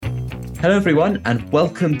Hello, everyone, and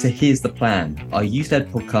welcome to Here's the Plan, our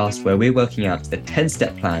youth-led podcast where we're working out a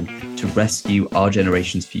 10-step plan to rescue our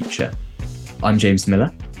generation's future. I'm James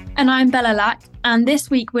Miller. And I'm Bella Lack, and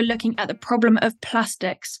this week we're looking at the problem of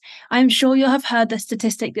plastics. I'm sure you'll have heard the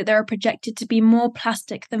statistic that there are projected to be more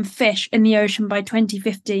plastic than fish in the ocean by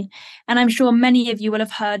 2050, and I'm sure many of you will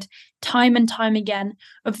have heard time and time again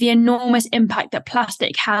of the enormous impact that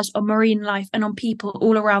plastic has on marine life and on people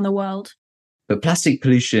all around the world. But plastic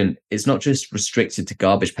pollution is not just restricted to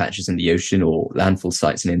garbage patches in the ocean or landfill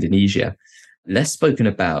sites in Indonesia. Less spoken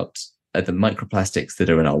about are the microplastics that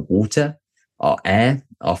are in our water, our air,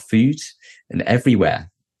 our food, and everywhere.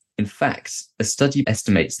 In fact, a study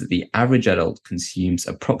estimates that the average adult consumes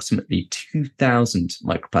approximately 2,000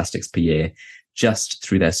 microplastics per year just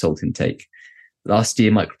through their salt intake. Last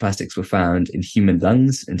year, microplastics were found in human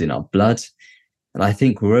lungs and in our blood. And I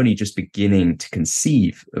think we're only just beginning to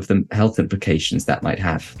conceive of the health implications that might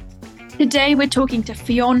have. Today, we're talking to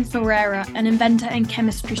Fionn Ferreira, an inventor and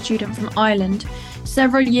chemistry student from Ireland.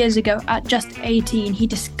 Several years ago, at just 18, he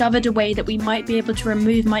discovered a way that we might be able to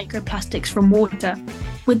remove microplastics from water.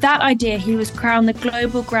 With that idea, he was crowned the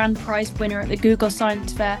Global Grand Prize winner at the Google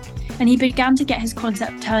Science Fair, and he began to get his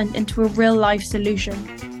concept turned into a real-life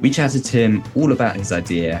solution. We chatted to him all about his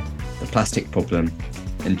idea, the plastic problem,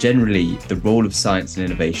 and generally the role of science and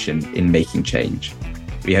innovation in making change.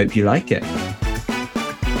 We hope you like it.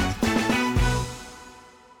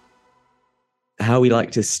 How we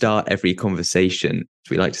like to start every conversation,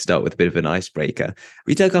 we like to start with a bit of an icebreaker.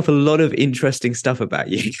 We dug up a lot of interesting stuff about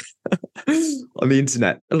you on the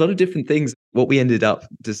internet, a lot of different things. What we ended up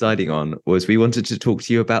deciding on was we wanted to talk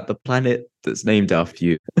to you about the planet that's named after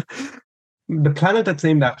you. The planet that's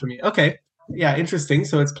named after me. Okay. Yeah, interesting.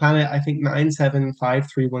 So it's planet, I think,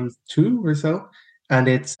 975312 or so. And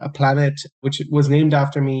it's a planet which was named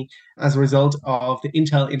after me as a result of the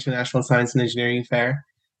Intel International Science and Engineering Fair.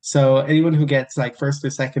 So anyone who gets like first or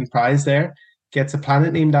second prize there gets a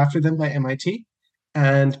planet named after them by MIT.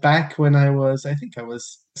 And back when I was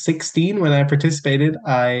 16 when I participated,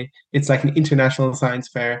 it's like an international science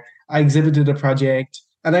fair. I exhibited a project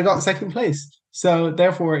and I got second place. So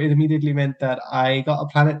therefore, it immediately meant that I got a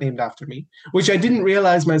planet named after me, which I didn't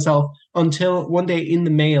realize myself until one day in the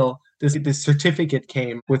mail, this certificate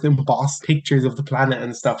came with embossed pictures of the planet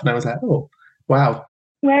and stuff. And I was like, oh, wow.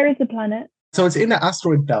 Where is the planet? So it's in the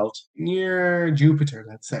asteroid belt near Jupiter,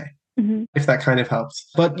 let's say, if that kind of helps.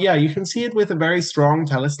 But yeah, you can see it with a very strong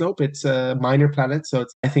telescope. It's a minor planet, so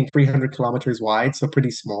it's, I think, 300 kilometers wide, so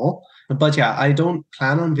pretty small. But yeah, I don't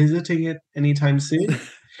plan on visiting it anytime soon.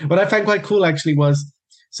 What I found quite cool actually was,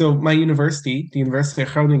 so my university, the University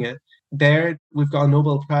of Groningen, there we've got a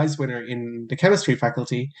Nobel Prize winner in the chemistry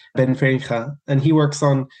faculty, Ben Veringa, and he works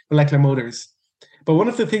on molecular motors. But one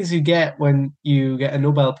of the things you get when you get a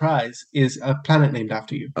Nobel Prize is a planet named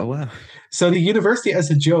after you. Oh, wow. So the university, as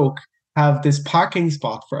a joke, have this parking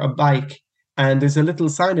spot for a bike, and there's a little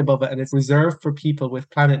sign above it, and it's reserved for people with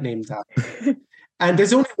planet names after. And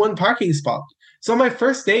there's only one parking spot. So my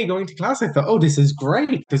first day going to class, I thought, oh, this is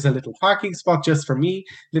great. There's a little parking spot just for me,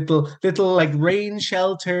 little like rain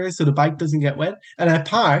shelter so the bike doesn't get wet. And I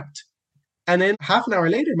parked, and then half an hour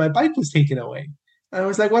later, my bike was taken away. And I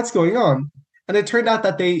was like, what's going on? And it turned out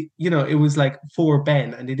that they, it was like for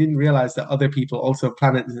Ben, and they didn't realize that other people also have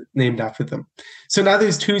planets named after them. So now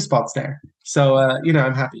there's two spots there. So,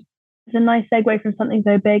 I'm happy. It's a nice segue from something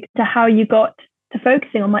so big to how you got to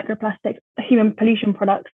focusing on microplastics, human pollution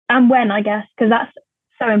products, and when, I guess, because that's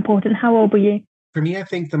so important. How old were you? For me, I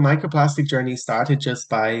think the microplastic journey started just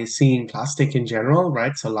by seeing plastic in general,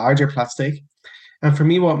 right? So larger plastic. And for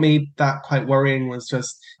me, what made that quite worrying was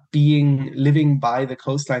just living by the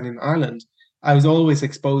coastline in Ireland. I was always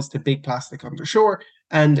exposed to big plastic on the shore.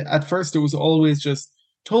 And at first, it was always just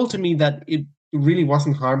told to me that it really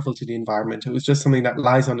wasn't harmful to the environment. It was just something that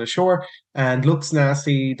lies on the shore and looks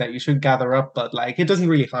nasty that you should gather up, but like it doesn't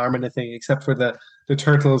really harm anything except for the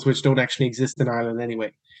turtles, which don't actually exist in Ireland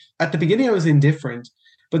anyway. At the beginning, I was indifferent,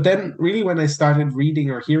 but then really when I started reading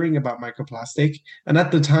or hearing about microplastic, and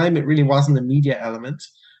at the time it really wasn't a media element,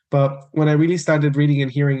 but when I really started reading and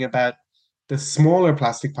hearing about the smaller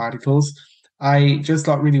plastic particles, I just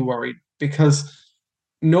got really worried because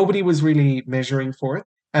nobody was really measuring for it.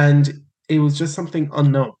 And it was just something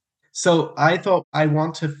unknown. So I thought I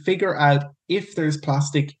want to figure out if there's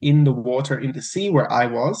plastic in the water in the sea where I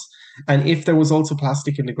was, and if there was also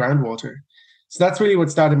plastic in the groundwater. So that's really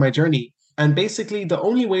what started my journey. And basically the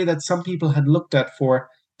only way that some people had looked at for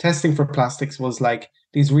testing for plastics was like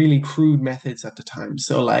these really crude methods at the time.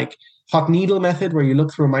 So like hot needle method, where you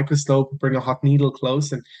look through a microscope, bring a hot needle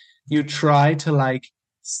close, and you try to like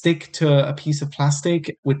stick to a piece of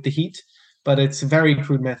plastic with the heat, but it's a very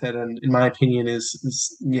crude method and in my opinion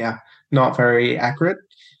is not very accurate.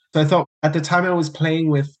 So I thought at the time I was playing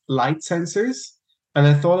with light sensors and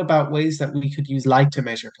I thought about ways that we could use light to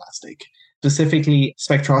measure plastic, specifically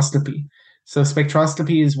spectroscopy. So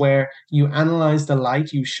spectroscopy is where you analyze the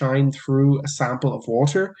light you shine through a sample of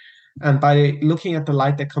water. And by looking at the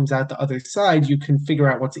light that comes out the other side, you can figure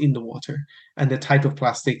out what's in the water and the type of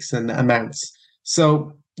plastics and the amounts.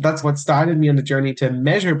 So that's what started me on the journey to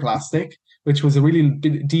measure plastic, which was a really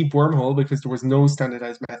deep wormhole because there was no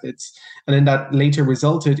standardized methods. And then that later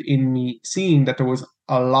resulted in me seeing that there was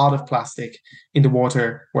a lot of plastic in the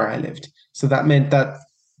water where I lived. So that meant that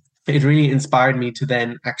it really inspired me to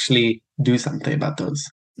then actually do something about those.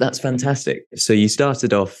 That's fantastic. So you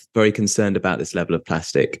started off very concerned about this level of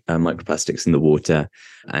plastic, microplastics in the water,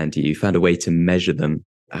 and you found a way to measure them.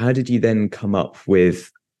 How did you then come up with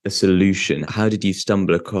a solution? How did you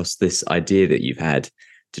stumble across this idea that you've had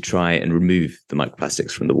to try and remove the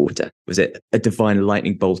microplastics from the water? Was it a divine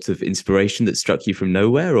lightning bolt of inspiration that struck you from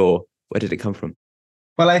nowhere, or where did it come from?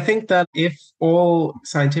 Well, I think that if all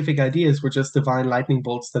scientific ideas were just divine lightning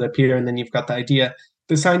bolts that appear and then you've got the idea,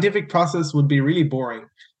 the scientific process would be really boring.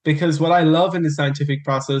 Because what I love in the scientific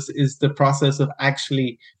process is the process of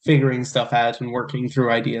actually figuring stuff out and working through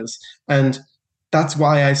ideas. And that's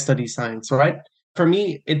why I study science, right? For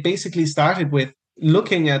me, it basically started with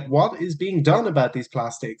looking at what is being done about these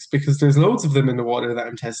plastics, because there's loads of them in the water that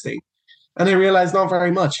I'm testing. And I realized not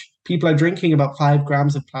very much. People are drinking about 5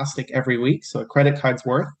 grams of plastic every week, so a credit card's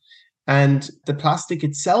worth. And the plastic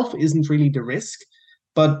itself isn't really the risk,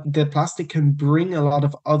 but the plastic can bring a lot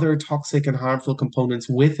of other toxic and harmful components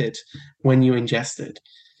with it when you ingest it.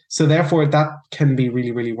 So therefore, that can be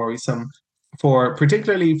really, really worrisome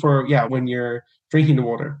particularly for when you're drinking the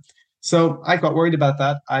water. So I got worried about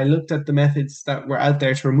that. I looked at the methods that were out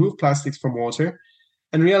there to remove plastics from water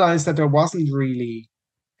and realized that there wasn't really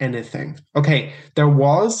anything. Okay, there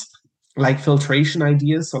was like filtration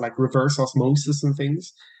ideas, so like reverse osmosis and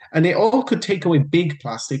things, and they all could take away big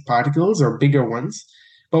plastic particles or bigger ones.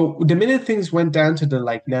 But the minute things went down to the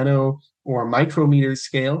like nano or micrometer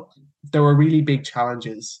scale, there were really big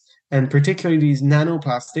challenges. And particularly these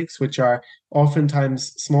nanoplastics, which are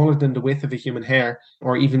oftentimes smaller than the width of a human hair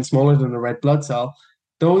or even smaller than a red blood cell,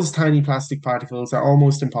 those tiny plastic particles are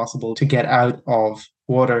almost impossible to get out of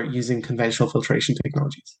water using conventional filtration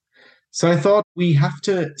technologies. So I thought we have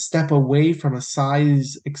to step away from a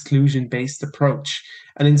size exclusion-based approach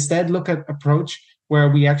and instead look at approach where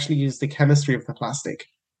we actually use the chemistry of the plastic.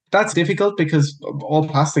 That's difficult because all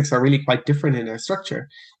plastics are really quite different in their structure,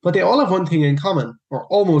 but they all have one thing in common, or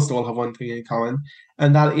almost all have one thing in common,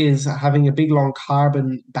 and that is having a big long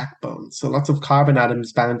carbon backbone. So lots of carbon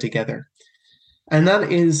atoms bound together. And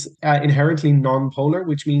that is inherently non-polar,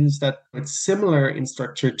 which means that it's similar in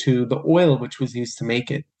structure to the oil which was used to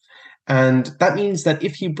make it. And that means that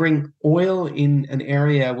if you bring oil in an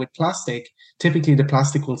area with plastic, typically the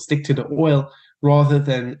plastic will stick to the oil rather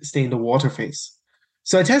than stay in the water phase.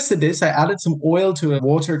 So I tested this. I added some oil to a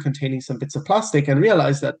water containing some bits of plastic and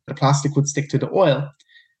realized that the plastic would stick to the oil.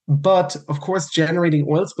 But of course, generating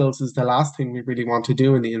oil spills is the last thing we really want to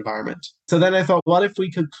do in the environment. So then I thought, what if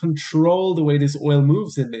we could control the way this oil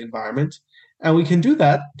moves in the environment? And we can do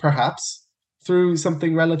that, perhaps, through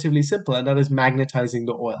something relatively simple, and that is magnetizing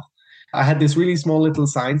the oil. I had this really small little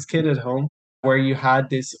science kit at home where you had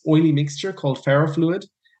this oily mixture called ferrofluid,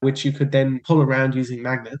 which you could then pull around using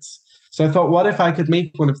magnets. So I thought, what if I could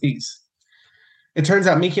make one of these? It turns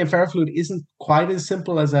out making a ferrofluid isn't quite as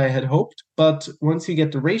simple as I had hoped, but once you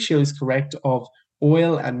get the ratios correct of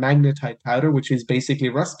oil and magnetite powder, which is basically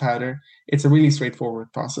rust powder, it's a really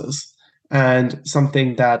straightforward process and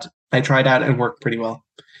something that I tried out and worked pretty well.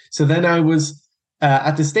 So then I was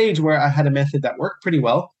at the stage where I had a method that worked pretty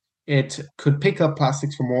well. It could pick up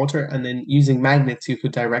plastics from water, and then using magnets, you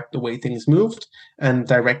could direct the way things moved and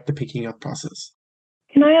direct the picking up process.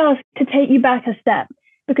 Can I ask to take you back a step?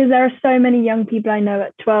 Because there are so many young people I know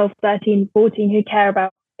at 12, 13, 14 who care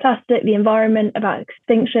about plastic, the environment, about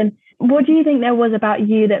extinction. What do you think there was about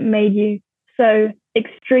you that made you so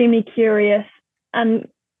extremely curious? And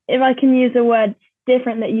if I can use the word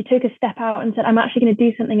different, that you took a step out and said, I'm actually going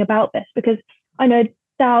to do something about this, because I know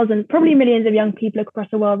thousands, probably millions of young people across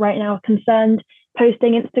the world right now are concerned,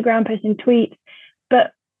 posting Instagram, posting tweets.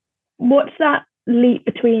 But what's that leap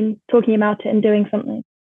between talking about it and doing something?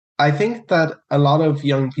 I think that a lot of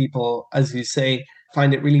young people, as you say,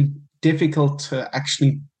 find it really difficult to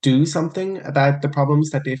actually do something about the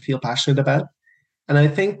problems that they feel passionate about. And I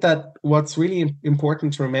think that what's really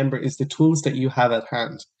important to remember is the tools that you have at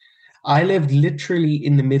hand. I lived literally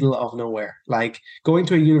in the middle of nowhere. Like going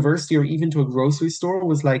to a university or even to a grocery store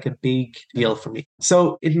was like a big deal for me.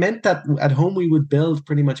 So it meant that at home we would build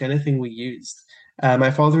pretty much anything we used.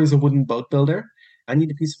 My father is a wooden boat builder. I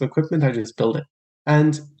need a piece of equipment, I just build it.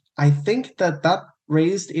 And I think that that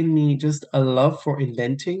raised in me just a love for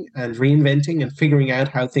inventing and reinventing and figuring out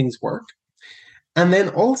how things work. And then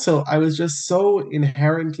also, I was just so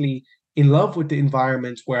inherently in love with the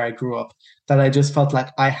environment where I grew up that I just felt like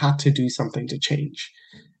I had to do something to change.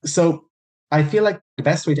 So I feel like the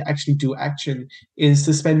best way to actually do action is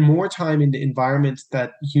to spend more time in the environment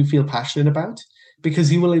that you feel passionate about,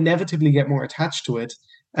 because you will inevitably get more attached to it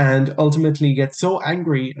and ultimately get so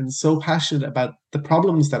angry and so passionate about the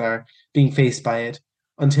problems that are being faced by it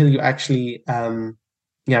until you actually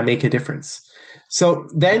make a difference. So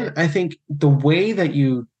then I think the way that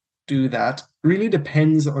you do that really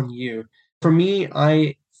depends on you. For me,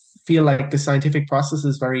 I feel like the scientific process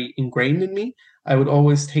is very ingrained in me. I would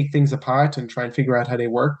always take things apart and try and figure out how they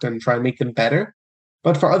worked and try and make them better.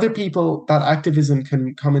 But for other people, that activism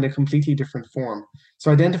can come in a completely different form.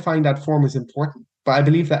 So identifying that form is important. But I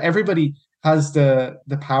believe that everybody has the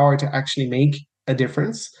power to actually make a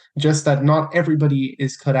difference, just that not everybody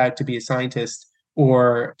is cut out to be a scientist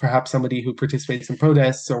or perhaps somebody who participates in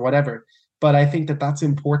protests or whatever. But I think that that's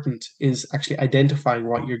important, is actually identifying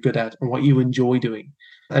what you're good at and what you enjoy doing.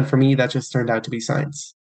 And for me, that just turned out to be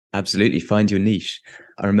science. Absolutely. Find your niche.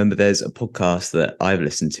 I remember there's a podcast that I've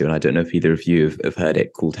listened to, and I don't know if either of you have heard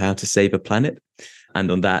it, called How to Save a Planet. And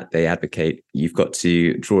on that, they advocate you've got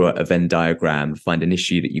to draw a Venn diagram, find an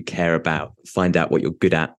issue that you care about, find out what you're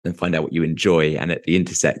good at, and find out what you enjoy. And at the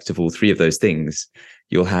intersect of all three of those things,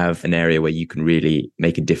 you'll have an area where you can really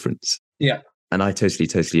make a difference. Yeah. And I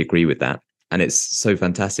totally agree with that. And it's so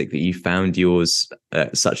fantastic that you found yours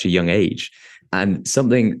at such a young age. And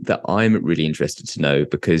something that I'm really interested to know,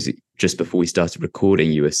 because just before we started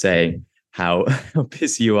recording, you were saying how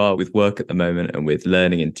busy you are with work at the moment and with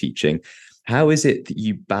learning and teaching. How is it that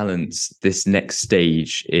you balance this next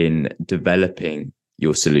stage in developing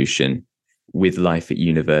your solution with life at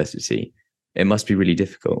university? It must be really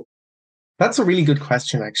difficult. That's a really good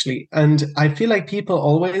question, actually. And I feel like people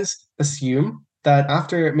always assume that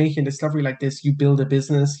after making a discovery like this, you build a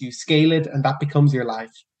business, you scale it, and that becomes your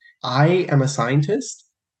life. I am a scientist.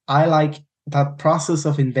 I like that process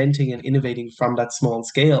of inventing and innovating from that small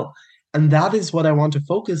scale. And that is what I want to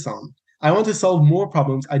focus on. I want to solve more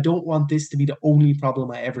problems. I don't want this to be the only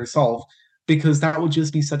problem I ever solve, because that would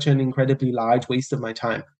just be such an incredibly large waste of my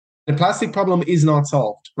time. The plastic problem is not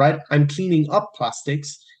solved, right? I'm cleaning up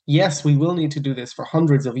plastics. Yes, we will need to do this for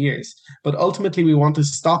hundreds of years, but ultimately we want to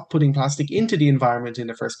stop putting plastic into the environment in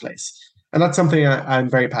the first place. And that's something I'm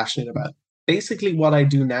very passionate about. Basically, what I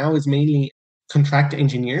do now is mainly contract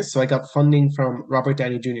engineers. So I got funding from Robert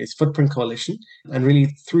Downey Jr.'s Footprint Coalition. And really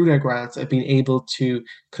through their grants, I've been able to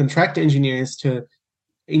contract engineers to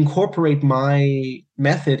incorporate my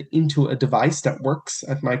method into a device that works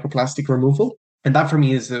at microplastic removal. And that for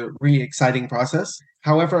me is a really exciting process.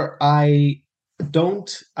 However, I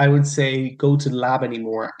would say, go to the lab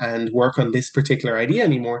anymore and work on this particular idea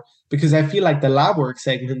anymore, because I feel like the lab work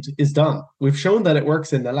segment is done. We've shown that it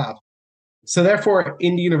works in the lab. So therefore,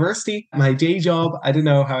 in the university, my day job, I don't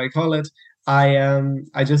know how I call it,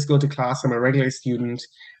 I just go to class. I'm a regular student.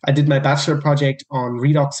 I did my bachelor project on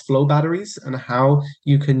redox flow batteries and how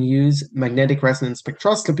you can use magnetic resonance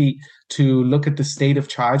spectroscopy to look at the state of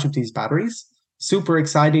charge of these batteries. Super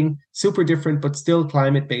exciting, super different, but still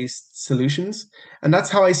climate-based solutions. And that's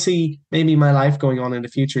how I see maybe my life going on in the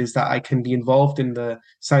future, is that I can be involved in the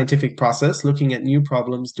scientific process, looking at new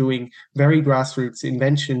problems, doing very grassroots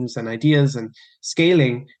inventions and ideas and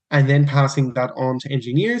scaling, and then passing that on to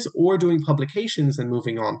engineers or doing publications and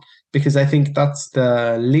moving on. Because I think that's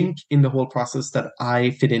the link in the whole process that I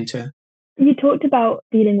fit into. You talked about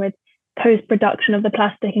dealing with post-production of the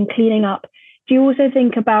plastic and cleaning up. Do you also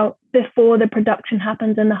think about before the production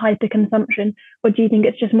happens and the hyperconsumption, or do you think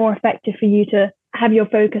it's just more effective for you to have your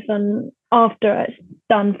focus on after it's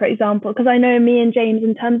done, for example? Because I know me and James,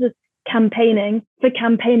 in terms of campaigning, for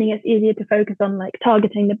campaigning, it's easier to focus on like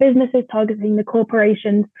targeting the businesses, targeting the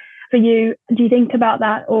corporations. For you, do you think about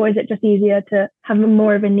that, or is it just easier to have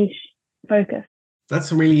more of a niche focus?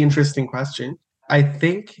 That's a really interesting question. I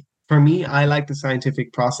think for me, I like the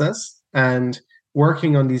scientific process and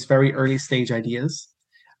working on these very early stage ideas.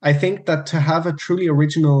 I think that to have a truly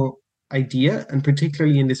original idea, and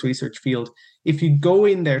particularly in this research field, if you go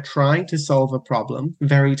in there trying to solve a problem,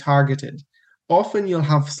 very targeted, often you'll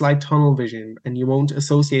have slight tunnel vision and you won't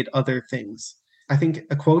associate other things. I think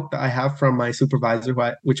a quote that I have from my supervisor,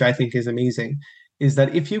 which I think is amazing, is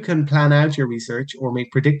that if you can plan out your research or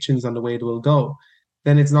make predictions on the way it will go,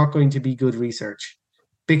 then it's not going to be good research.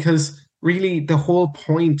 Because really the whole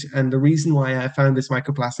point and the reason why I found this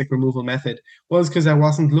microplastic removal method was because I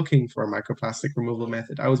wasn't looking for a microplastic removal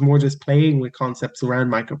method. I was more just playing with concepts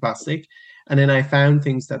around microplastic, and then I found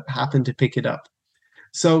things that happened to pick it up.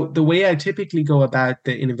 So the way I typically go about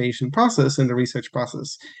the innovation process and the research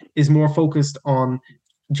process is more focused on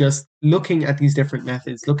just looking at these different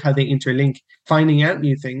methods, look how they interlink, finding out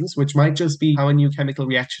new things, which might just be how a new chemical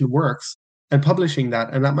reaction works, and publishing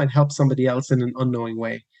that, and that might help somebody else in an unknowing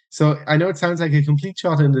way. So I know it sounds like a complete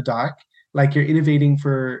shot in the dark, like you're innovating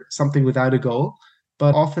for something without a goal,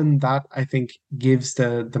 but often that, I think, gives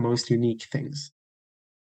the most unique things.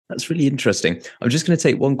 That's really interesting. I'm just going to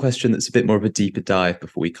take one question that's a bit more of a deeper dive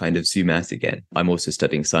before we kind of zoom out again. I'm also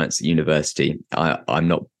studying science at university. I'm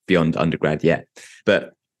not beyond undergrad yet,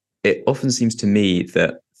 but it often seems to me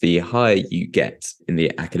that the higher you get in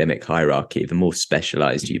the academic hierarchy, the more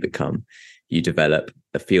specialized you become. You develop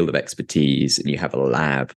a field of expertise and you have a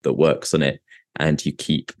lab that works on it, and you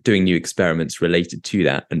keep doing new experiments related to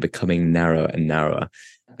that and becoming narrower and narrower.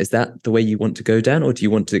 Is that the way you want to go down, or do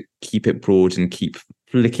you want to keep it broad and keep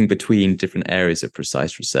flicking between different areas of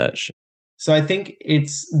precise research? So I think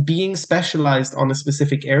it's being specialized on a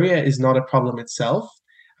specific area is not a problem itself.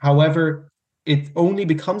 However, it only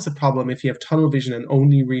becomes a problem if you have tunnel vision and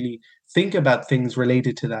only really think about things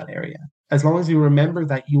related to that area. As long as you remember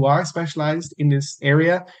that you are specialized in this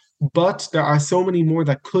area, but there are so many more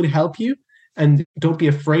that could help you, and don't be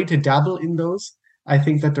afraid to dabble in those, I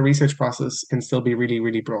think that the research process can still be really,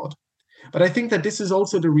 really broad. But I think that this is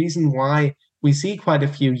also the reason why we see quite a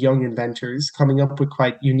few young inventors coming up with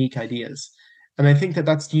quite unique ideas. And I think that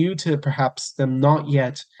that's due to perhaps them not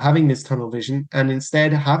yet having this tunnel vision and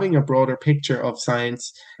instead having a broader picture of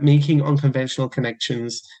science, making unconventional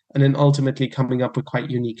connections, and then ultimately coming up with quite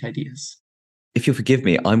unique ideas. If you'll forgive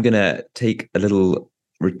me, I'm going to take a little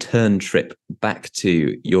return trip back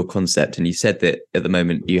to your concept. And you said that at the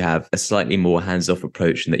moment you have a slightly more hands-off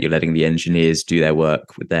approach and that you're letting the engineers do their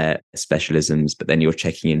work with their specialisms, but then you're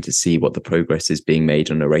checking in to see what the progress is being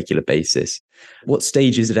made on a regular basis. What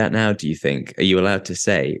stage is it at now, do you think? Are you allowed to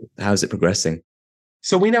say? How's it progressing?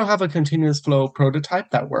 So we now have a continuous flow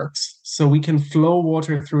prototype that works. So we can flow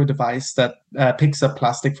water through a device that picks up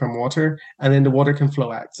plastic from water, and then the water can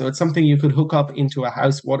flow out. So it's something you could hook up into a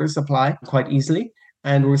house water supply quite easily.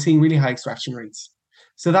 And we're seeing really high extraction rates.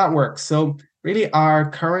 So that works. So really our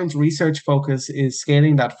current research focus is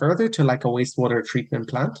scaling that further to like a wastewater treatment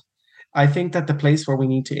plant. I think that the place where we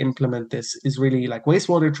need to implement this is really like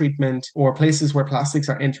wastewater treatment or places where plastics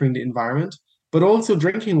are entering the environment, but also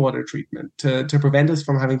drinking water treatment to prevent us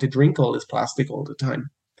from having to drink all this plastic all the time.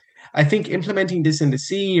 I think implementing this in the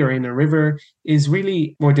sea or in a river is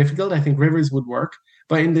really more difficult. I think rivers would work,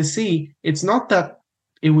 but in the sea, it's not that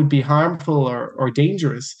it would be harmful or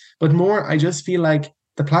dangerous, but more, I just feel like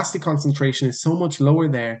the plastic concentration is so much lower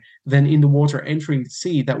there than in the water entering the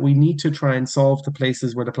sea that we need to try and solve the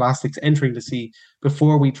places where the plastic's entering the sea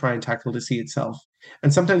before we try and tackle the sea itself.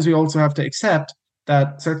 And sometimes we also have to accept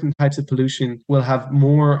that certain types of pollution will have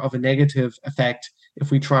more of a negative effect if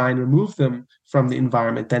we try and remove them from the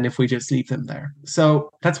environment than if we just leave them there. So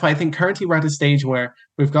that's why I think currently we're at a stage where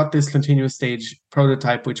we've got this continuous stage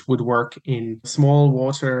prototype, which would work in small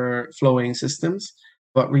water flowing systems.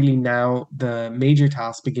 But really now the major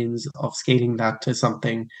task begins of scaling that to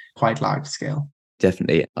something quite large scale.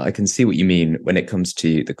 Definitely. I can see what you mean when it comes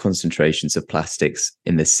to the concentrations of plastics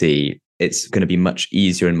in the sea. It's going to be much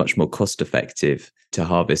easier and much more cost effective to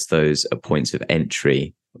harvest those at points of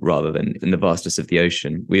entry rather than in the vastness of the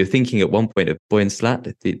ocean. We were thinking at one point of Boyan Slat,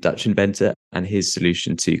 the Dutch inventor, and his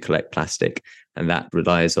solution to collect plastic. And that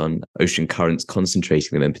relies on ocean currents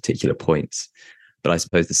concentrating them in particular points. But I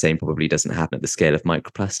suppose the same probably doesn't happen at the scale of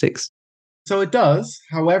microplastics. So it does.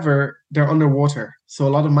 However, they're underwater. So a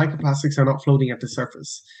lot of microplastics are not floating at the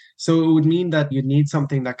surface. So it would mean that you'd need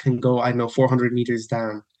something that can go, 400 meters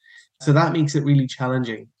down. So that makes it really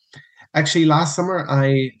challenging. Actually, last summer,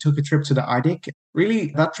 I took a trip to the Arctic. Really,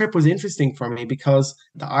 that trip was interesting for me because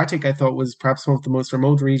the Arctic, I thought, was perhaps one of the most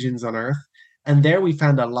remote regions on Earth. And there we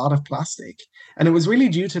found a lot of plastic. And it was really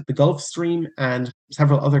due to the Gulf Stream and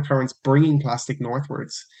several other currents bringing plastic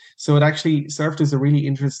northwards. So it actually served as a really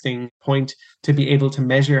interesting point to be able to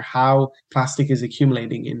measure how plastic is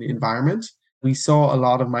accumulating in the environment. We saw a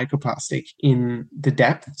lot of microplastic in the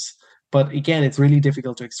depths. But again, it's really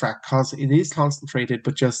difficult to extract because it is concentrated,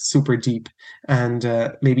 but just super deep and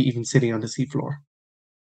maybe even sitting on the seafloor.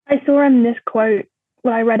 I saw this quote,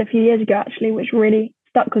 I read a few years ago, actually, which really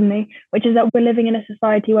stuck with me, which is that we're living in a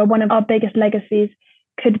society where one of our biggest legacies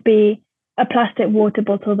could be a plastic water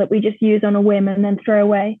bottle that we just use on a whim and then throw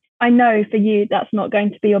away. I know for you that's not going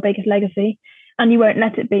to be your biggest legacy, and you won't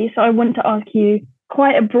let it be. So I want to ask you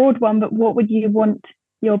quite a broad one, but what would you want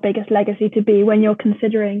your biggest legacy to be when you're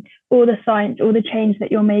considering all the science, all the change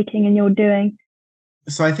that you're making and you're doing?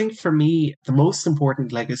 So I think for me, the most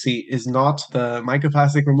important legacy is not the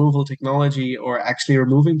microplastic removal technology or actually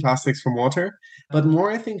removing plastics from water, but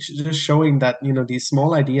more, I think, just showing that, these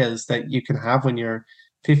small ideas that you can have when you're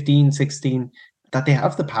 15, 16, that they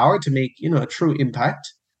have the power to make, a true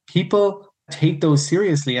impact. People take those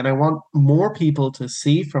seriously. And I want more people to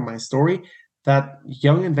see from my story that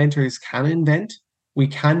young inventors can invent. We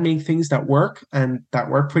can make things that work and that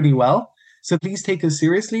work pretty well. So please take us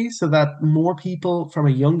seriously so that more people from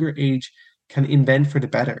a younger age can invent for the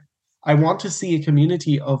better. I want to see a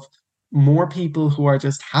community of more people who are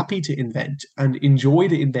just happy to invent and enjoy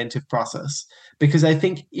the inventive process. Because I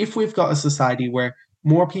think if we've got a society where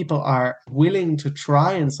more people are willing to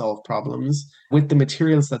try and solve problems with the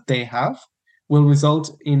materials that they have, will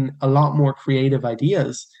result in a lot more creative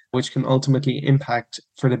ideas, which can ultimately impact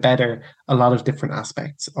for the better a lot of different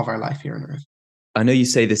aspects of our life here on Earth. I know you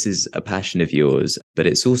say this is a passion of yours, but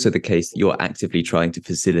it's also the case that you're actively trying to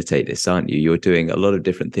facilitate this, aren't you? You're doing a lot of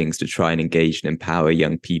different things to try and engage and empower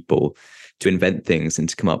young people to invent things and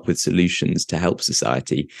to come up with solutions to help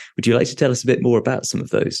society. Would you like to tell us a bit more about some of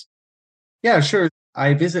those? Yeah, sure.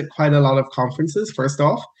 I visit quite a lot of conferences, first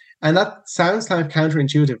off, and that sounds kind of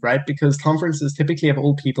counterintuitive, right? Because conferences typically have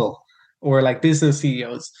old people or like business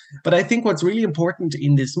CEOs. But I think what's really important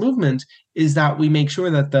in this movement is that we make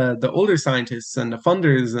sure that the older scientists and the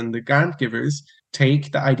funders and the grant givers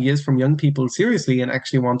take the ideas from young people seriously and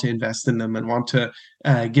actually want to invest in them and want to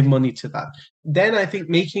give money to that. Then I think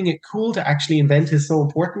making it cool to actually invent is so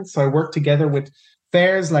important. So I work together with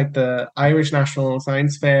fairs like the Irish National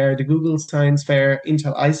Science Fair, the Google Science Fair,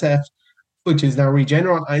 Intel ICEF, which is now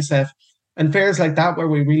Regeneron ICEF, and fairs like that where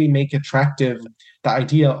we really make attractive the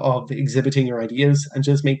idea of exhibiting your ideas and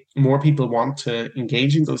just make more people want to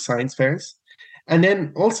engage in those science fairs. And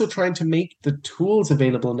then also trying to make the tools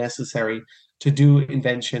available necessary to do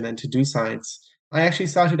invention and to do science. I actually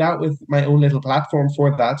started out with my own little platform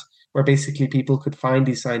for that, where basically people could find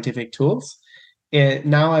these scientific tools.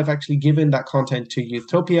 Now I've actually given that content to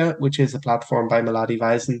Youthtopia, which is a platform by Melody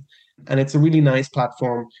Weisen. And it's a really nice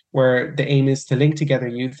platform where the aim is to link together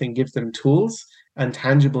youth and give them tools and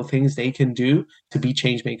tangible things they can do to be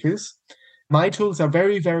change makers. My tools are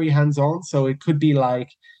very, very hands-on. So it could be like,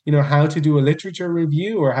 how to do a literature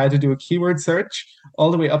review or how to do a keyword search,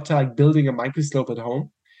 all the way up to like building a microscope at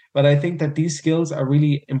home. But I think that these skills are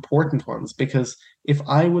really important ones, because if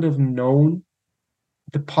I would have known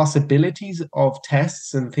the possibilities of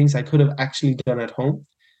tests and things I could have actually done at home,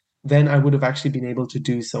 then I would have actually been able to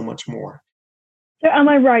do so much more. So am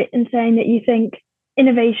I right in saying that you think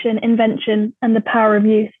innovation, invention, and the power of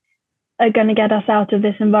youth are going to get us out of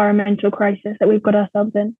this environmental crisis that we've got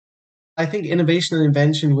ourselves in? I think innovation and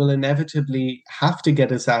invention will inevitably have to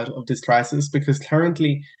get us out of this crisis, because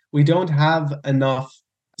currently we don't have enough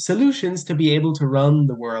solutions to be able to run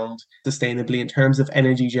the world sustainably in terms of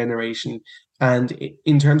energy generation and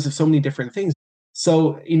in terms of so many different things.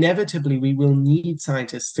 So inevitably, we will need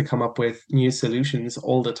scientists to come up with new solutions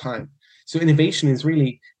all the time. So innovation is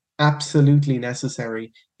really absolutely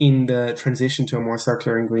necessary in the transition to a more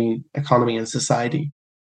circular and green economy and society.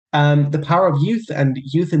 The power of youth and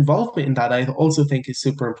youth involvement in that, I also think, is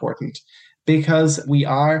super important, because we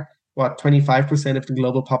are, 25% of the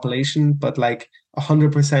global population, but like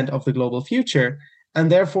 100% of the global future.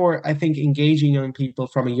 And therefore, I think engaging young people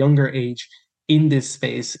from a younger age in this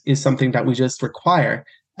space is something that we just require.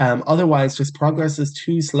 Otherwise, just progress is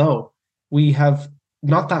too slow. We have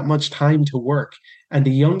not that much time to work. And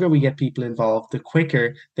the younger we get people involved, the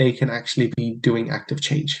quicker they can actually be doing active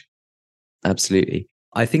change. Absolutely.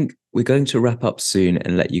 I think we're going to wrap up soon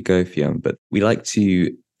and let you go, Fionn, but we like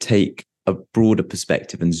to take a broader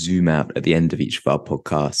perspective and zoom out at the end of each of our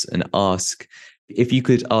podcasts and ask, if you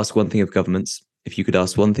could ask one thing of governments, if you could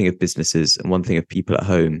ask one thing of businesses and one thing of people at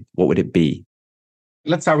home, what would it be?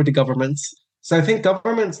 Let's start with the governments. So I think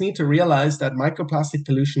governments need to realize that microplastic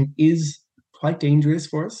pollution is quite dangerous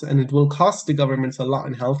for us, and it will cost the governments a lot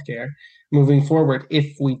in healthcare moving forward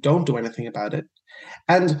if we don't do anything about it.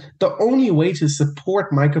 And the only way to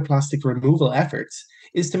support microplastic removal efforts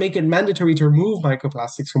is to make it mandatory to remove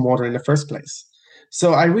microplastics from water in the first place.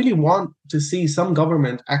 So I really want to see some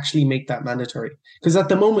government actually make that mandatory. Because at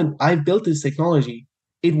the moment, I've built this technology.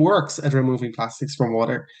 It works at removing plastics from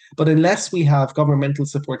water. But unless we have governmental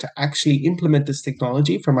support to actually implement this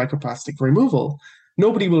technology for microplastic removal,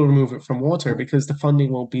 nobody will remove it from water because the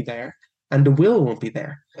funding won't be there. and the will won't be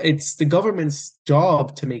there. It's the government's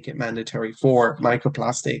job to make it mandatory for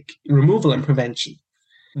microplastic removal and prevention.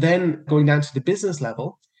 Then going down to the business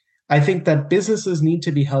level, I think that businesses need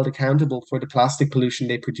to be held accountable for the plastic pollution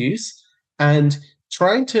they produce and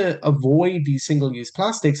trying to avoid these single-use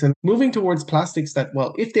plastics and moving towards plastics that,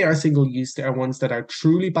 well, if they are single-use, they are ones that are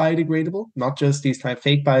truly biodegradable, not just these kind of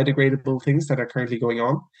fake biodegradable things that are currently going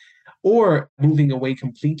on, or moving away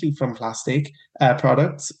completely from plastic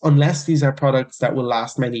products, unless these are products that will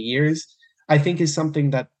last many years, I think is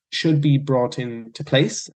something that should be brought into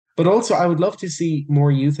place. But also, I would love to see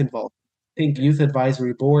more youth involved. I think youth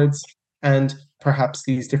advisory boards and perhaps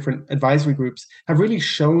these different advisory groups have really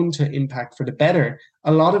shown to impact for the better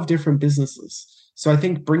a lot of different businesses. So I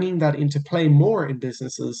think bringing that into play more in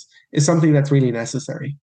businesses is something that's really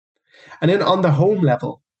necessary. And then on the home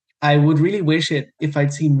level, I would really wish it if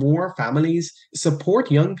I'd see more families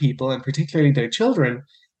support young people and particularly their children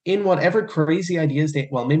in whatever crazy ideas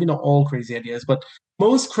well, maybe not all crazy ideas, but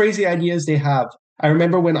most crazy ideas they have. I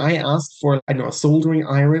remember when I asked for, a soldering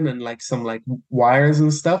iron and some wires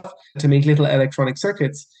and stuff to make little electronic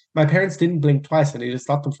circuits, my parents didn't blink twice and they just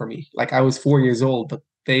got them for me. I was 4 years old, but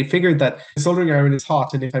they figured that the soldering iron is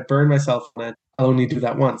hot and if I burn myself on it, I'll only do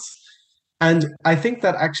that once. And I think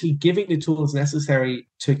that actually giving the tools necessary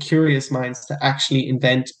to curious minds to actually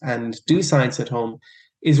invent and do science at home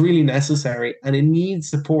is really necessary, and it needs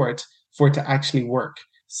support for it to actually work.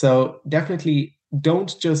 So definitely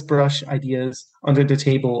don't just brush ideas under the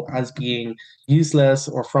table as being useless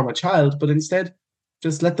or from a child, but instead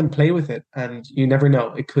just let them play with it. And you never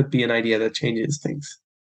know, it could be an idea that changes things.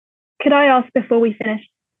 Could I ask before we finish,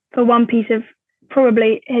 for one piece of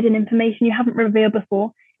probably hidden information you haven't revealed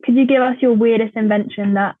before, could you give us your weirdest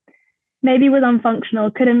invention that maybe was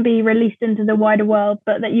unfunctional, couldn't be released into the wider world,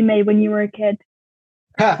 but that you made when you were a kid?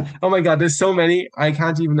 Oh my God, there's so many. I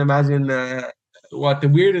can't even imagine what the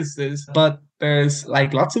weirdest is, but there's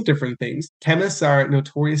lots of different things. Chemists are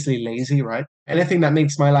notoriously lazy, right? Anything that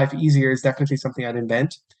makes my life easier is definitely something I'd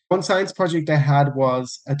invent. One science project I had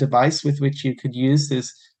was a device with which you could use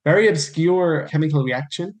this very obscure chemical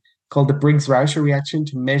reaction called the Briggs-Rauscher reaction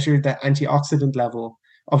to measure the antioxidant level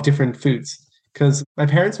of different foods. Because my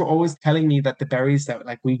parents were always telling me that the berries that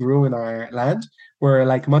we grew in our land were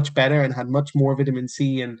much better and had much more vitamin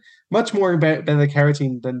C and much more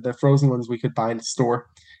beta-carotene than the frozen ones we could buy in the store.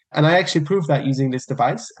 And I actually proved that using this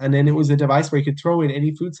device. And then it was a device where you could throw in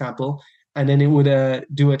any food sample and then it would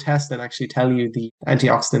do a test and actually tell you the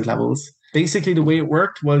antioxidant levels. Basically, the way it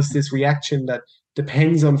worked was this reaction that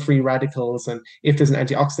depends on free radicals. And if there's an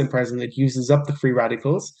antioxidant present, it uses up the free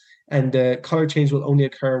radicals. And the color change will only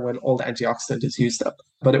occur when all the antioxidant is used up.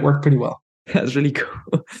 But it worked pretty well. That's really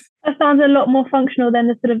cool. That sounds a lot more functional than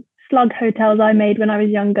the sort of slug hotels I made when I was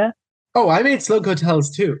younger. Oh, I made slug hotels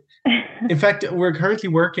too. In fact, we're currently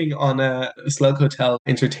working on a slug hotel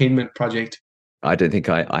entertainment project. I don't think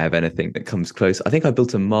I have anything that comes close. I think I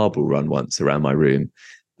built a marble run once around my room.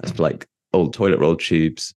 That's old toilet roll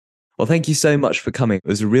tubes. Well, thank you so much for coming. It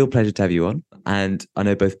was a real pleasure to have you on. And I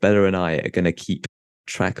know both Bella and I are going to keep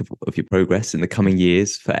track of your progress in the coming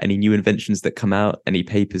years for any new inventions that come out, any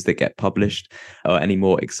papers that get published, or any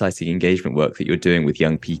more exciting engagement work that you're doing with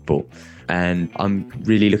young people. And I'm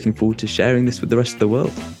really looking forward to sharing this with the rest of the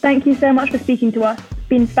world. Thank you so much for speaking to us. It's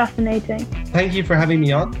been fascinating. Thank you for having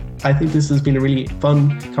me on. I think this has been a really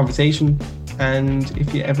fun conversation. And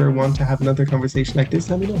if you ever want to have another conversation like this,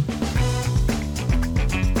 let me know.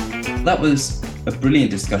 That was a brilliant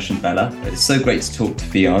discussion, Bella. It's so great to talk to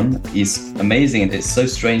Fionn. He's amazing, and it's so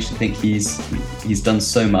strange to think he's done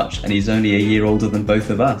so much and he's only a year older than both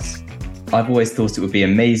of us. I've always thought it would be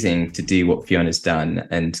amazing to do what Fionn has done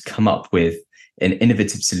and come up with an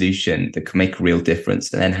innovative solution that can make a real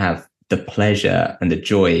difference and then have the pleasure and the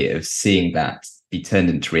joy of seeing that be turned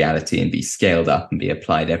into reality and be scaled up and be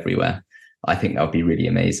applied everywhere. I think that would be really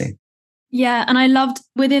amazing. Yeah, and I loved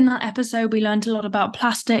within that episode, we learned a lot about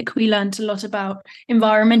plastic. We learned a lot about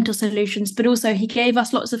environmental solutions, but also he gave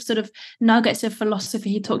us lots of sort of nuggets of philosophy.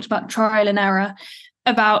 He talked about trial and error,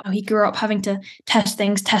 about how he grew up having to test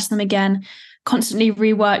things, test them again, constantly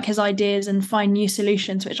rework his ideas and find new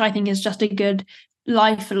solutions, which I think is just a good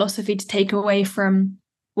life philosophy to take away from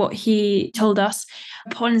what he told us.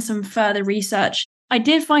 Upon some further research, I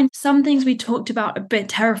did find some things we talked about a bit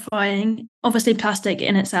terrifying, obviously plastic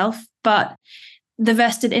in itself, but the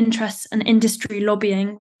vested interests and industry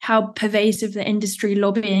lobbying, how pervasive the industry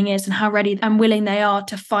lobbying is and how ready and willing they are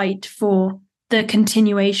to fight for the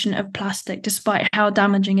continuation of plastic, despite how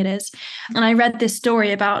damaging it is. And I read this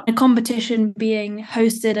story about a competition being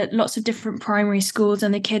hosted at lots of different primary schools,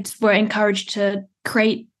 and the kids were encouraged to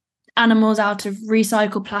create animals out of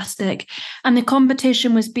recycled plastic. And the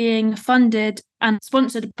competition was being funded and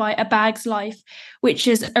sponsored by A Bag's Life, which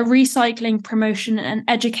is a recycling promotion and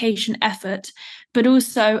education effort, but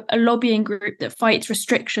also a lobbying group that fights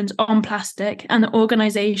restrictions on plastic. And the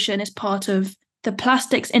organisation is part of the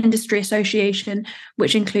Plastics Industry Association,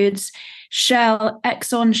 which includes Shell,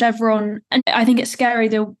 Exxon, Chevron. And I think it's scary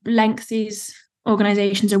the length these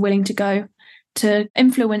organisations are willing to go to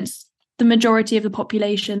influence the majority of the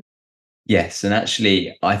population. Yes, and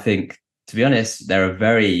actually, I think, to be honest, there are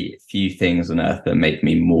very few things on earth that make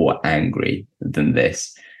me more angry than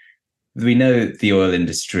this. We know the oil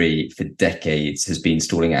industry for decades has been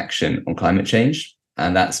stalling action on climate change,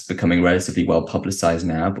 and that's becoming relatively well publicized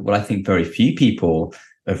now. But what I think very few people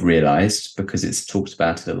have realized, because it's talked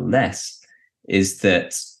about a little less, is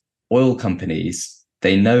that oil companies,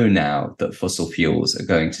 they know now that fossil fuels are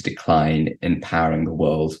going to decline in powering the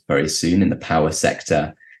world very soon in the power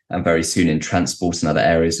sector, and very soon in transport and other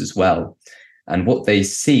areas as well. And what they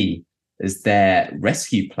see as their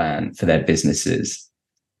rescue plan for their businesses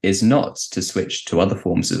is not to switch to other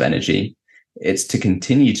forms of energy. It's to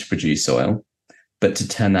continue to produce oil, but to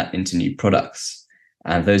turn that into new products.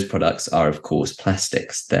 And those products are, of course,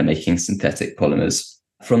 plastics. They're making synthetic polymers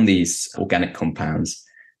from these organic compounds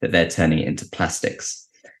that they're turning into plastics.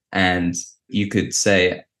 And you could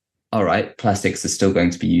say, all right, plastics are still going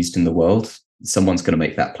to be used in the world. Someone's going to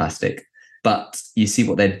make that plastic. But you see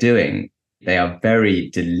what they're doing. They are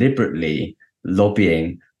very deliberately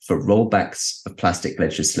lobbying for rollbacks of plastic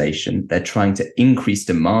legislation. They're trying to increase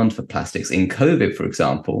demand for plastics. In COVID, for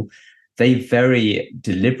example, they very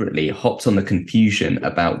deliberately hopped on the confusion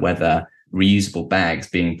about whether reusable bags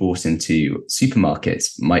being brought into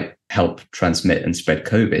supermarkets might help transmit and spread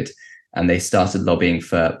COVID. And they started lobbying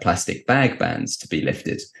for plastic bag bans to be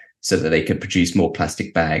lifted, so that they could produce more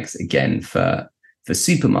plastic bags again for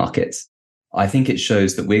supermarkets. I think it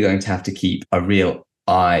shows that we're going to have to keep a real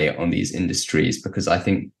eye on these industries, because I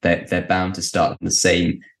think that they're bound to start the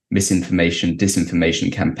same misinformation,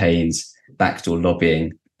 disinformation campaigns, backdoor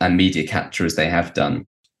lobbying and media capture as they have done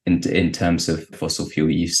in terms of fossil fuel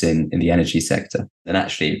use in the energy sector. And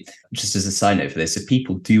actually, just as a side note for this, if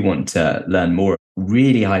people do want to learn more,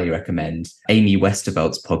 really highly recommend Amy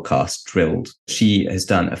Westervelt's podcast, Drilled. She has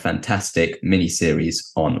done a fantastic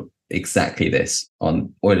mini-series on exactly this,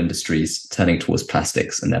 on oil industries turning towards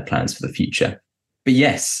plastics and their plans for the future. But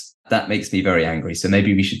yes, that makes me very angry. So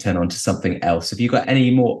maybe we should turn on to something else. Have you got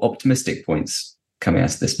any more optimistic points coming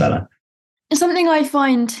out of this, Bella? Something I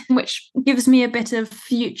find which gives me a bit of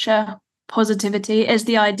future positivity is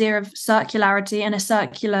the idea of circularity and a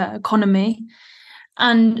circular economy.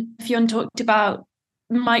 And Fionn talked about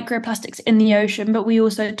microplastics in the ocean, but we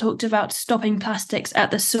also talked about stopping plastics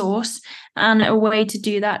at the source. And a way to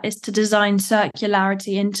do that is to design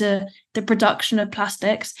circularity into the production of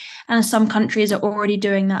plastics. And some countries are already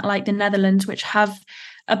doing that, like the Netherlands, which have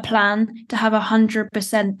a plan to have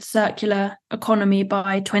 100% circular economy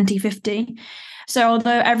by 2050. So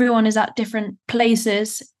although everyone is at different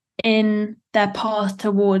places in their path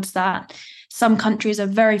towards that, some countries are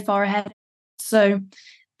very far ahead. So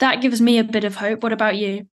that gives me a bit of hope. What about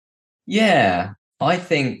you? Yeah, I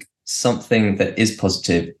think something that is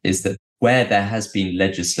positive is that where there has been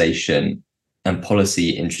legislation and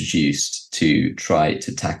policy introduced to try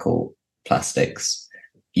to tackle plastics,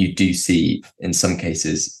 you do see, in some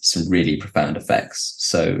cases, some really profound effects.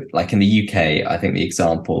 So like in the UK, I think the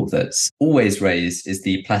example that's always raised is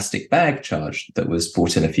the plastic bag charge that was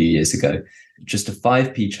brought in a few years ago. Just a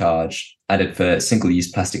 5p charge added for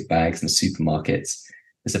single-use plastic bags in supermarkets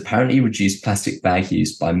has apparently reduced plastic bag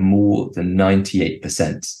use by more than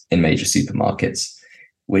 98% in major supermarkets,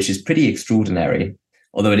 which is pretty extraordinary.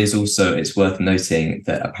 Although it's worth noting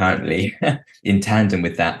that apparently in tandem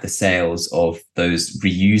with that, the sales of those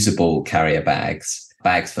reusable carrier bags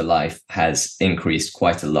for life, has increased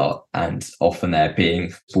quite a lot. And often they're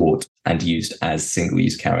being bought and used as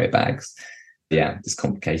single-use carrier bags. Yeah, it's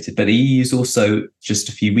complicated. But the EU's also just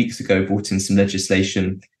a few weeks ago brought in some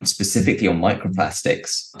legislation specifically on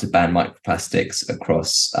microplastics to ban microplastics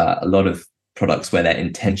across a lot of products where they're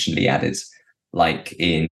intentionally added, like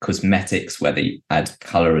in cosmetics, where they add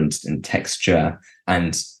color and texture,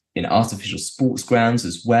 and in artificial sports grounds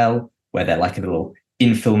as well, where they're like a little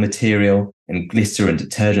infill material, and glitter and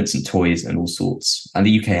detergents and toys and all sorts. And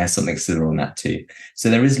the UK has something similar on that too. So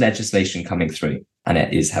there is legislation coming through, and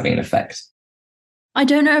it is having an effect. I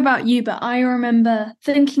don't know about you, but I remember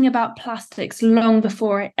thinking about plastics long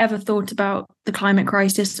before I ever thought about the climate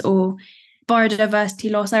crisis or biodiversity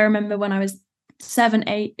loss. I remember when I was 7,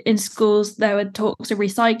 8 in schools, there were talks of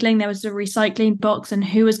recycling. There was a recycling box and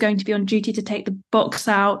who was going to be on duty to take the box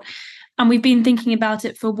out. And we've been thinking about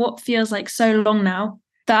it for what feels like so long now,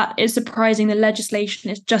 that it's surprising the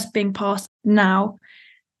legislation is just being passed now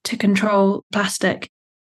to control plastic.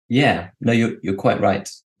 Yeah, no, you're quite right.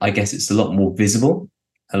 I guess it's a lot more visible,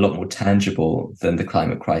 a lot more tangible than the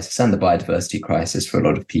climate crisis and the biodiversity crisis for a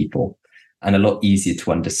lot of people, and a lot easier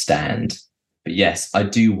to understand. But yes, I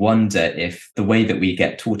do wonder if the way that we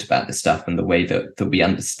get taught about this stuff and the way that we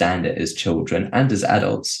understand it as children and as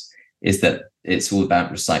adults is that it's all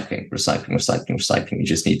about recycling. You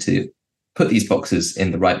just need to put these boxes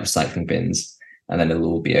in the right recycling bins and then it'll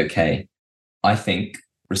all be okay. I think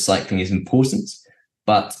recycling is important,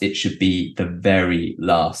 but it should be the very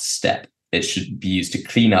last step. It should be used to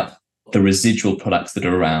clean up the residual products that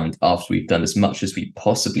are around after we've done as much as we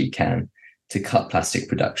possibly can to cut plastic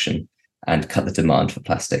production and cut the demand for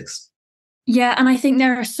plastics. Yeah, and I think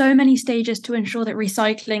there are so many stages to ensure that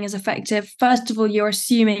recycling is effective. First of all, you're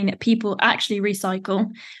assuming that people actually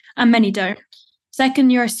recycle, and many don't. Second,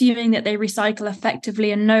 you're assuming that they recycle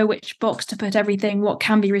effectively and know which box to put everything, what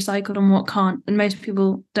can be recycled and what can't, and most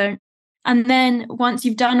people don't. And then once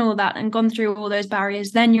you've done all that and gone through all those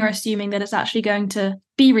barriers, then you're assuming that it's actually going to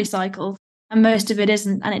be recycled. And most of it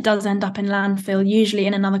isn't, and it does end up in landfill, usually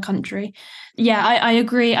in another country. Yeah, I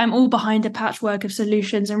agree. I'm all behind a patchwork of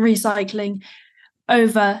solutions and recycling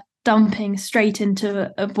over dumping straight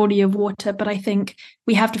into a body of water. But I think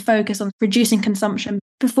we have to focus on reducing consumption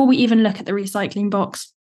before we even look at the recycling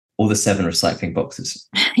box. Or the 7 recycling boxes.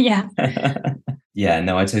 Yeah. Yeah,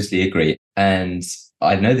 no, I totally agree. And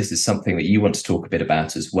I know this is something that you want to talk a bit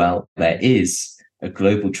about as well. There is a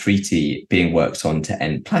global treaty being worked on to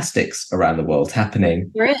end plastics around the world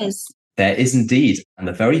happening. There is. There is indeed. And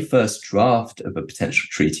the very first draft of a potential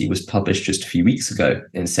treaty was published just a few weeks ago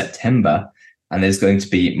in September. And there's going to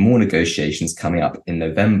be more negotiations coming up in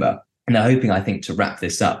November. And they're hoping, I think, to wrap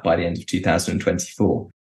this up by the end of 2024.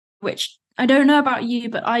 Which I don't know about you,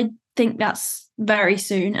 but I think that's very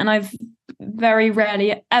soon. And I've very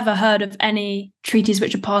rarely ever heard of any treaties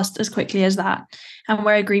which are passed as quickly as that and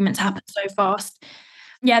where agreements happen so fast.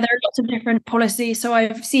 Yeah, there are lots of different policies. So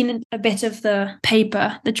I've seen a bit of the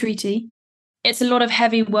paper, the treaty. It's a lot of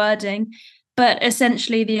heavy wording, but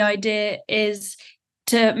essentially the idea is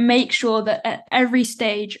to make sure that at every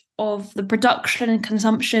stage of the production and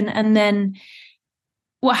consumption, and then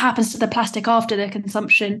what happens to the plastic after the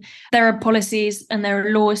consumption, there are policies and there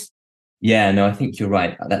are laws. Yeah, no, I think you're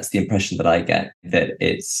right. That's the impression that I get, that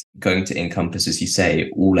it's going to encompass, as you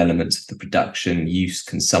say, all elements of the production, use,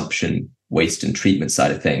 consumption, waste and treatment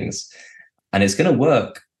side of things. And it's going to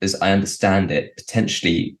work, as I understand it,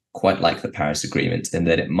 potentially quite like the Paris Agreement, in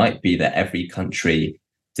that it might be that every country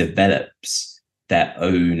develops their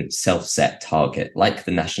own self-set target, like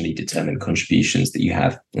the nationally determined contributions that you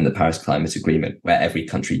have in the Paris Climate Agreement, where every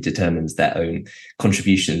country determines their own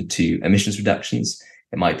contribution to emissions reductions.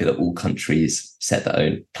 It might be that all countries set their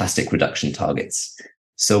own plastic reduction targets.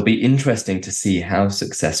 So it'll be interesting to see how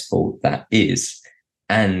successful that is.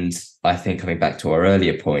 And I think, coming back to our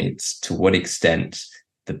earlier point, to what extent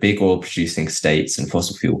the big oil producing states and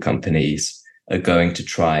fossil fuel companies are going to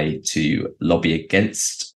try to lobby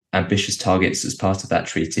against ambitious targets as part of that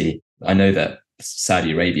treaty. I know that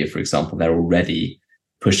Saudi Arabia, for example, they're already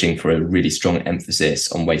pushing for a really strong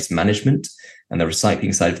emphasis on waste management and the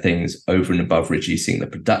recycling side of things over and above reducing the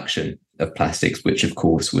production of plastics, which of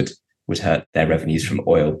course would hurt their revenues from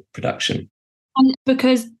oil production. And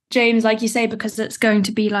because, James, like you say, because it's going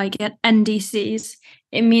to be like at NDCs,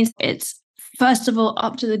 it means it's first of all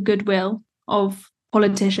up to the goodwill of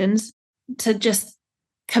politicians to just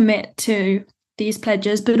commit to these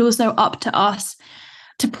pledges, but also up to us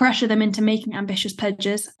to pressure them into making ambitious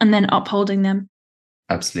pledges and then upholding them.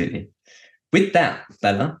 Absolutely. With that,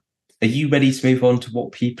 Bella, are you ready to move on to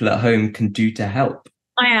what people at home can do to help?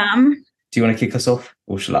 I am. Do you want to kick us off,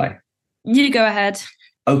 or shall I? You go ahead.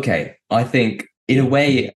 Okay. I think, in a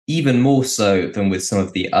way, even more so than with some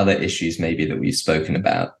of the other issues maybe that we've spoken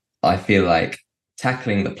about, I feel like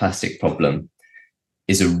tackling the plastic problem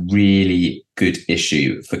is a really good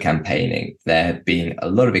issue for campaigning. There have been a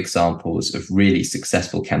lot of examples of really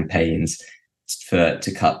successful campaigns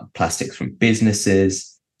to cut plastics from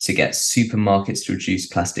businesses, to get supermarkets to reduce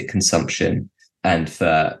plastic consumption, and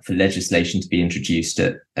for legislation to be introduced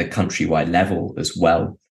at a countrywide level as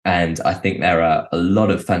well. And I think there are a lot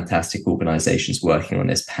of fantastic organizations working on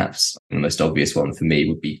this. Perhaps the most obvious one for me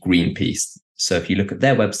would be Greenpeace. So if you look at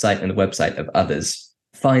their website and the website of others,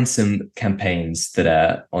 find some campaigns that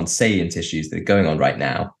are on salient issues that are going on right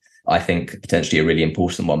now I think potentially a really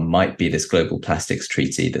important one might be this global plastics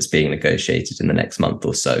treaty that's being negotiated in the next month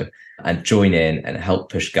or so, and join in and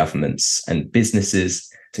help push governments and businesses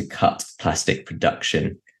to cut plastic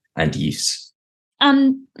production and use.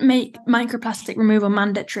 And make microplastic removal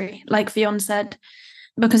mandatory, like Fionn said,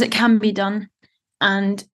 because it can be done.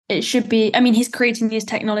 And it should be, I mean, he's creating these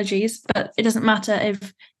technologies, but it doesn't matter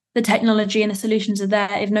if the technology and the solutions are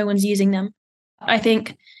there if no one's using them. I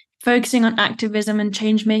think focusing on activism and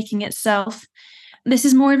change making itself, this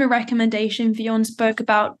is more of a recommendation Fionn spoke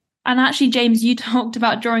about. And actually, James, you talked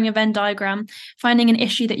about drawing a Venn diagram, finding an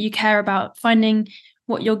issue that you care about, finding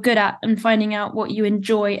what you're good at and finding out what you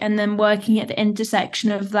enjoy, and then working at the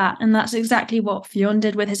intersection of that. And that's exactly what Fionn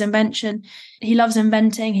did with his invention. He loves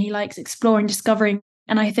inventing, he likes exploring, discovering.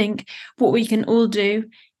 And I think what we can all do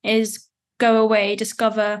is go away,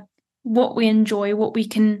 discover what we enjoy, what we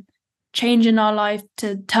can change in our life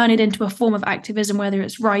to turn it into a form of activism, whether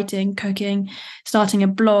it's writing, cooking, starting a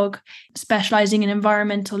blog, specializing in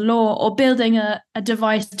environmental law, or building a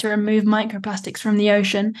device to remove microplastics from the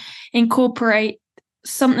ocean. Incorporate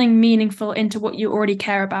something meaningful into what you already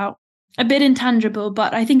care about. A bit intangible,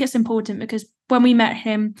 but I think it's important because when we met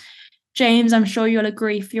him, James, I'm sure you'll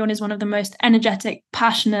agree, Fionn is one of the most energetic,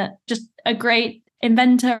 passionate, just a great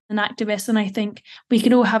inventor and activist. And I think we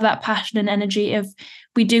could all have that passion and energy if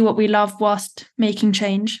we do what we love whilst making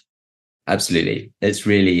change. Absolutely. It's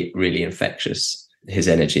really, really infectious, his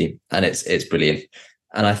energy, and it's brilliant.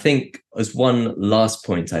 And I think as one last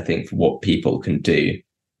point, I think for what people can do,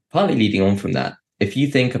 partly leading on from that, if you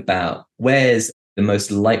think about where's the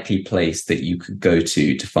most likely place that you could go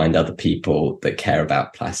to find other people that care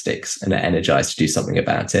about plastics and are energized to do something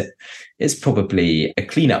about it, it's probably a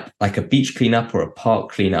cleanup, like a beach cleanup or a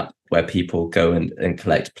park cleanup where people go and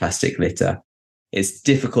collect plastic litter. It's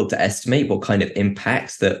difficult to estimate what kind of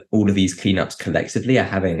impact that all of these cleanups collectively are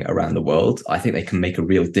having around the world. I think they can make a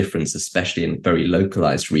real difference, especially in very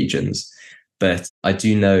localized regions. But I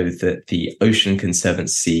do know that the Ocean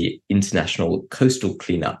Conservancy International Coastal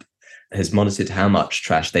Cleanup has monitored how much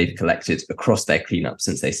trash they've collected across their cleanup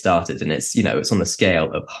since they started. And it's, it's on the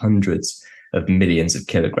scale of hundreds of millions of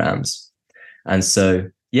kilograms. And so,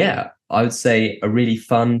 yeah, I would say a really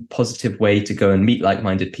fun, positive way to go and meet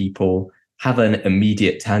like-minded people, have an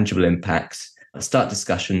immediate, tangible impact, start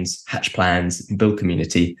discussions, hatch plans, build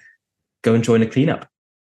community, go and join a cleanup.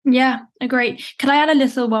 Yeah, agree. Can I add a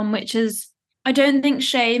little one, which is, I don't think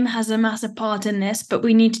shame has a massive part in this, but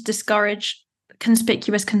we need to discourage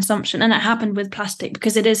conspicuous consumption. And it happened with plastic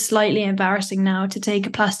because it is slightly embarrassing now to take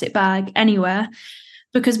a plastic bag anywhere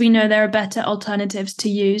because we know there are better alternatives to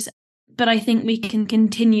use. But I think we can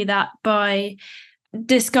continue that by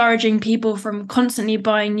discouraging people from constantly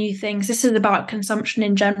buying new things. This is about consumption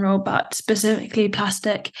in general, but specifically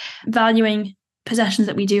plastic, valuing possessions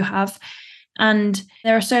that we do have. And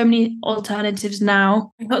there are so many alternatives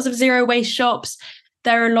now, lots of zero waste shops.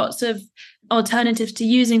 There are lots of alternatives to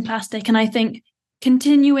using plastic. And I think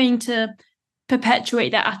continuing to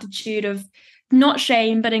perpetuate that attitude of not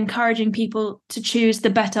shame, but encouraging people to choose the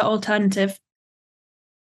better alternative.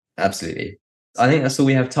 Absolutely. I think that's all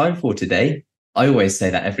we have time for today. I always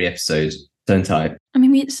say that every episode, don't I? I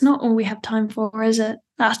mean, it's not all we have time for, is it?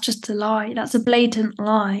 That's just a lie. That's a blatant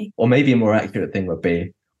lie. Or maybe a more accurate thing would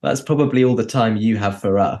be, that's probably all the time you have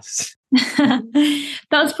for us.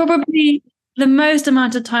 That's probably the most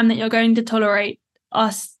amount of time that you're going to tolerate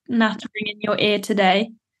us nattering in your ear today.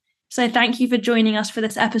 So thank you for joining us for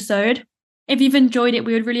this episode. If you've enjoyed it,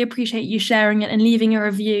 we would really appreciate you sharing it and leaving a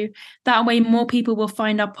review. That way more people will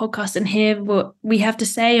find our podcast and hear what we have to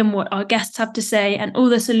say and what our guests have to say and all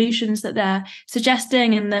the solutions that they're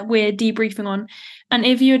suggesting and that we're debriefing on. And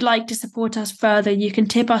if you'd like to support us further, you can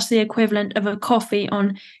tip us the equivalent of a coffee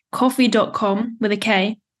on ko-fi.com with a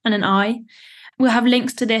K and an I. We'll have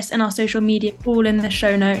links to this and our social media all in the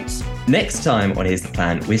show notes. Next time on Here's the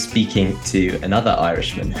Plan, we're speaking to another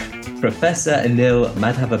Irishman. Professor Anil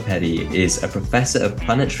Madhavapedi is a professor of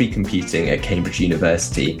planetary computing at Cambridge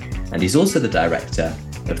University, and he's also the director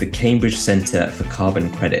of the Cambridge Centre for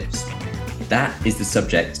Carbon Credits. That is the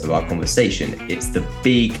subject of our conversation. It's the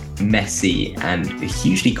big, messy, and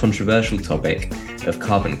hugely controversial topic of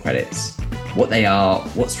carbon credits. What they are,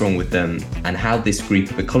 what's wrong with them, and how this group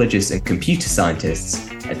of ecologists and computer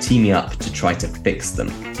scientists are teaming up to try to fix them.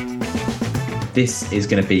 This is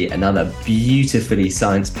going to be another beautifully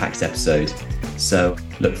science-packed episode, so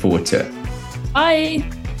look forward to it. Bye.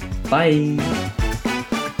 Bye.